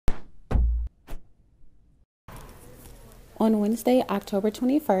On Wednesday, October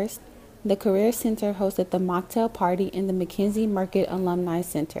 21st, the Career Center hosted the Mocktail Party in the McKenzie Market Alumni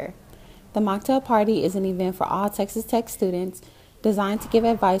Center. The Mocktail Party is an event for all Texas Tech students designed to give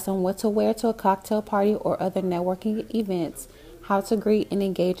advice on what to wear to a cocktail party or other networking events, how to greet and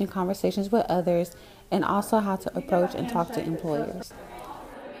engage in conversations with others, and also how to approach and talk to employers.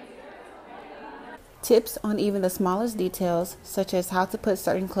 Tips on even the smallest details, such as how to put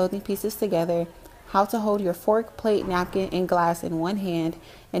certain clothing pieces together, how to hold your fork, plate, napkin, and glass in one hand,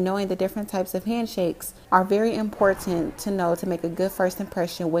 and knowing the different types of handshakes are very important to know to make a good first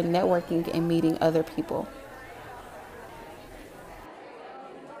impression when networking and meeting other people.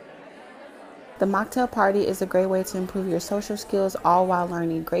 The Mocktail Party is a great way to improve your social skills, all while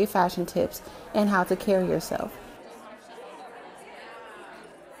learning great fashion tips and how to carry yourself.